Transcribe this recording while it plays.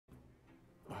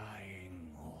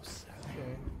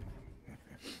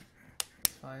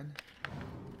fine.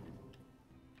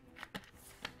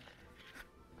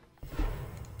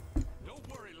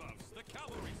 Don't worry, loves. The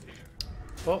cavalry's here.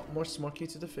 Oh, more smoky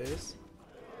to the face.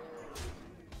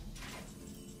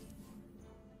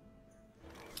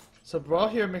 So brawl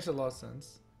here makes a lot of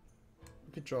sense.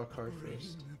 We could draw a card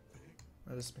first.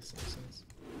 Oh, this makes no sense.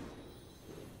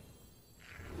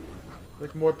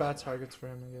 Like more bad targets for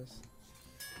him, I guess.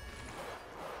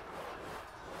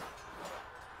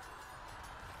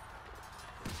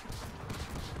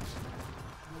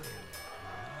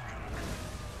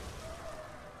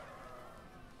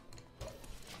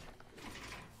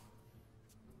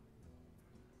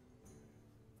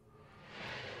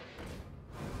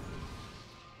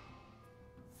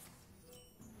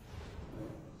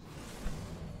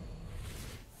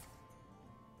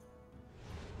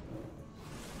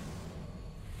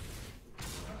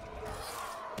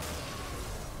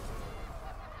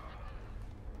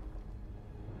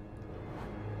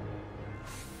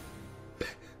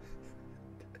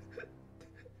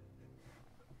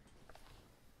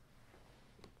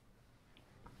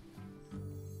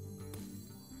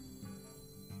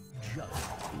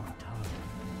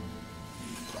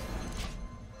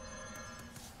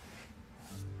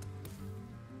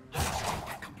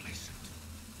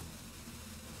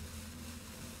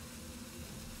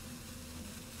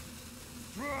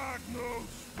 No,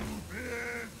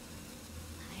 stupid!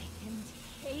 I can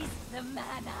taste the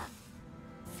mana.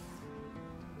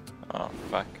 Oh,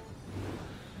 fuck.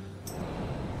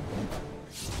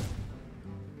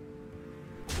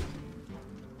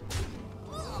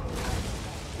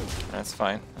 That's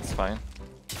fine, that's fine.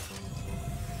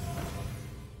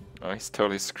 Oh, he's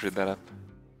totally screwed that up.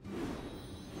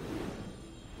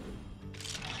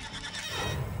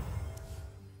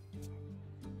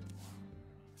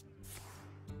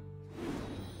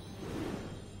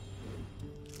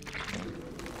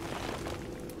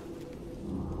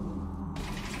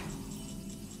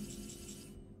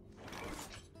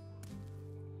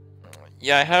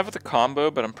 Yeah, I have the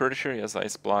combo, but I'm pretty sure he has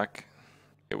Ice Block.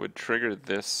 It would trigger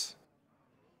this,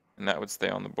 and that would stay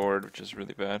on the board, which is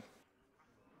really bad.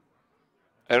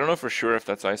 I don't know for sure if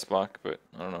that's Ice Block, but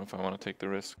I don't know if I want to take the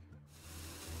risk.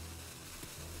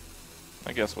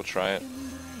 I guess we'll try it.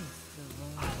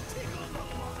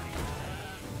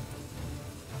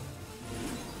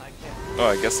 Oh,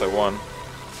 I guess I won.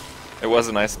 It was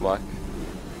an Ice Block.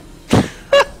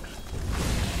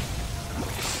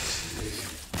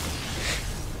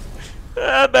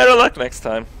 Better luck next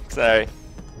time. Sorry.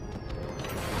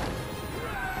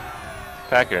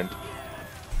 Packard.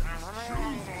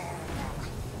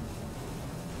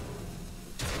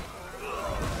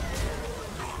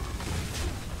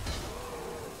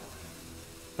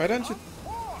 Why don't you...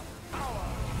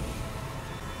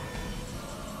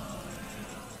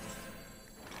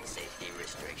 Safety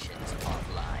restrictions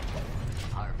offline.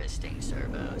 Harvesting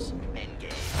servos.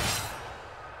 Engage.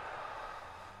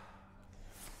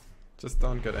 Just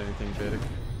don't get anything big.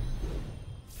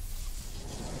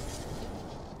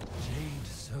 Jade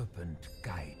Serpent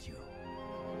guide you.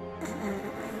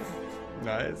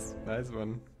 Nice, nice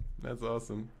one. That's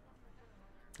awesome.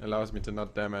 Allows me to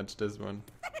not damage this one.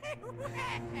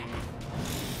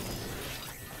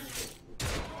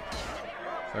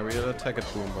 So we'll attack at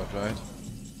Boombot, right?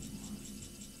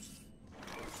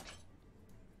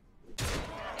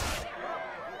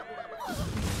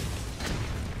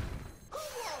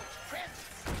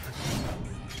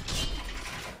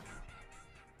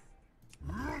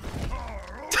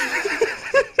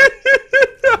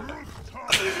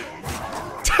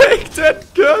 Take that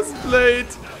curse blade!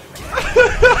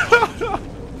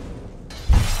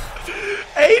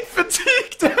 8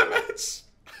 fatigue damage!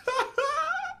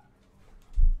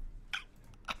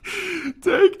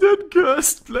 Take that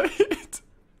cursed blade!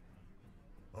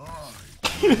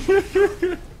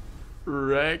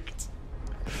 Wrecked.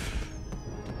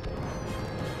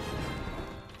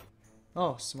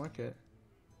 Oh, smart kit.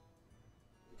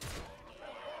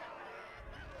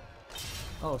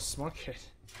 Oh, smart kit.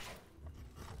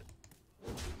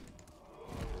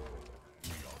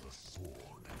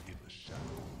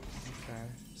 Okay,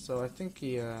 so I think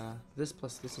he, this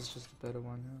plus this is just a better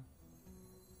one, huh?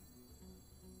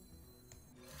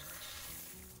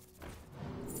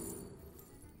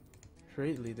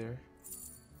 Great leader.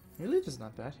 Your lead is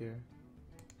not bad here.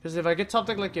 Because if I get top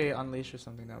deck like a Unleash or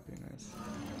something, that would be nice.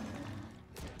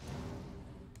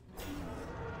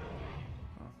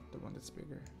 Oh, the one that's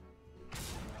bigger.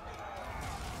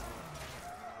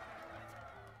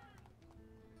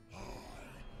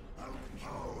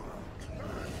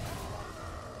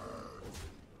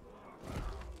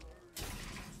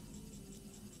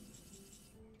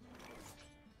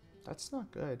 That's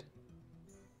not good.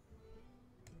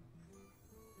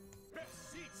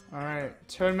 Alright,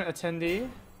 tournament attendee.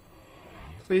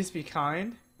 Please be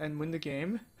kind and win the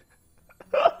game.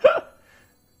 Best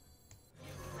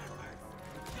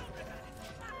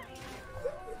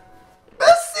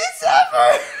seats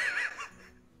ever!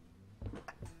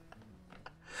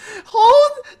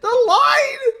 Hold the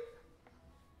line!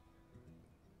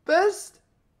 Best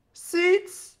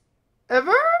seats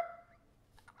ever?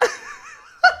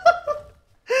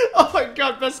 Oh my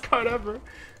god, best card ever.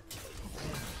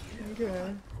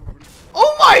 Okay.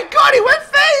 Oh my god, he went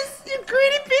face! You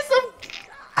greedy piece of...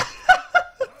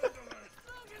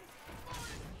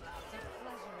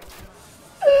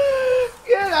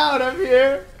 Get out of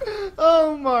here!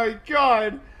 Oh my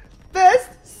god!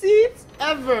 Best seats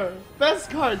ever! Best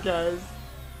card, guys!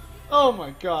 Oh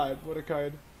my god, what a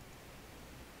card.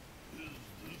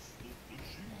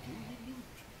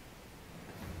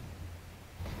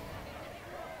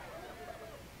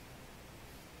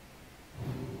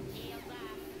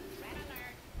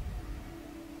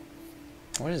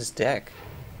 What is this deck?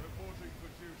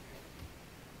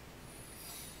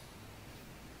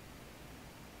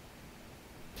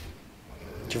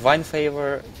 Divine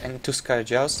Favor and 2 Sky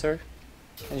Jouster.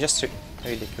 And just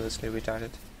ridiculously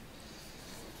retarded.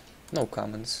 No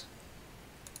commons.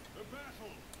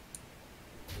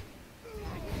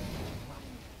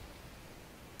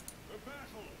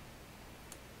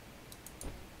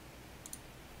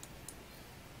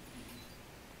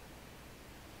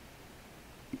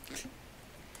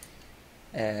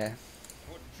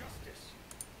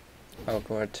 Oh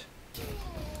god.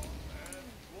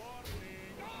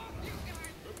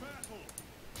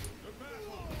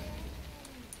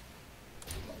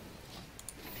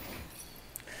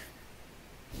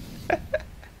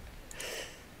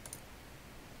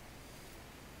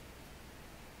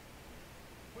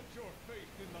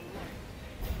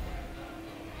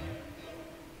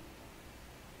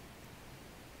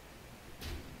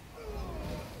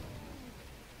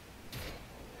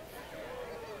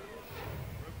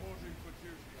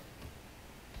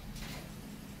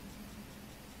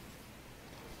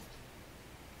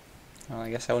 Well, I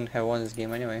guess I wouldn't have won this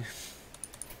game anyway.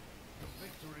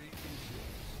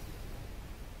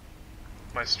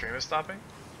 My stream is stopping?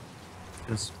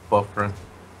 It's buffering.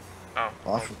 Oh.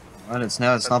 Buffer. And it's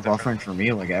not different. buffering for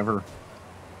me like ever.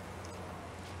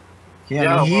 Yeah,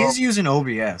 Yeah, I mean, he well- is using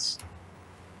OBS.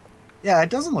 Yeah, it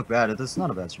doesn't look bad. It's not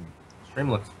a bad stream. Stream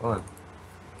looks fun.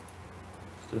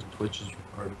 It's just Twitch is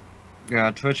retarded. Yeah,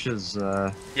 Twitch is,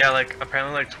 Yeah, like,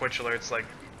 apparently, like, Twitch alerts, like,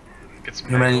 gets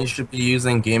Hey man, you should be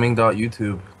using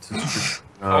gaming.youtube to stream.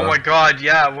 Oh my god,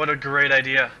 yeah, what a great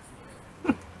idea.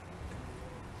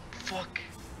 Fuck.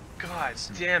 God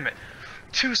damn it.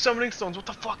 2 summoning stones, what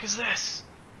the fuck is this?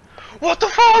 What the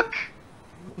fuck?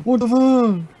 What the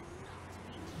fuck?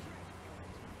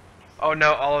 Oh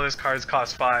no, all of his cards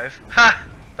cost 5. Ha!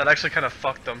 That actually kind of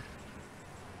fucked them.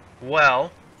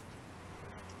 Well.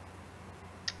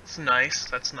 It's nice,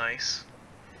 that's nice.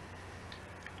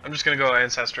 I'm just gonna go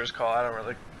Ancestor's Call, I don't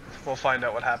really... We'll find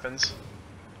out what happens.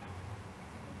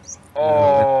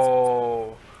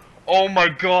 Oh. Oh my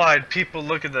god, people,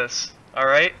 look at this.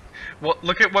 Alright? Well,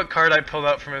 look at what card I pulled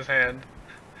out from his hand.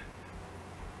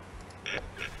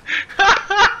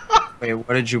 Wait,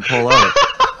 what did you pull out?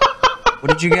 What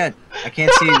did you get? I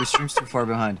can't see, the stream's too far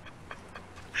behind.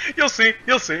 You'll see,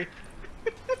 you'll see.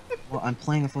 Well, I'm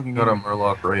playing a fucking Got a game.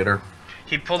 Murloc Raider.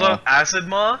 He pulled out Acid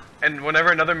Maw, and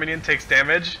whenever another minion takes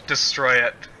damage, destroy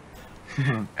it.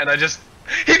 And he just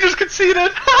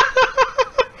conceded!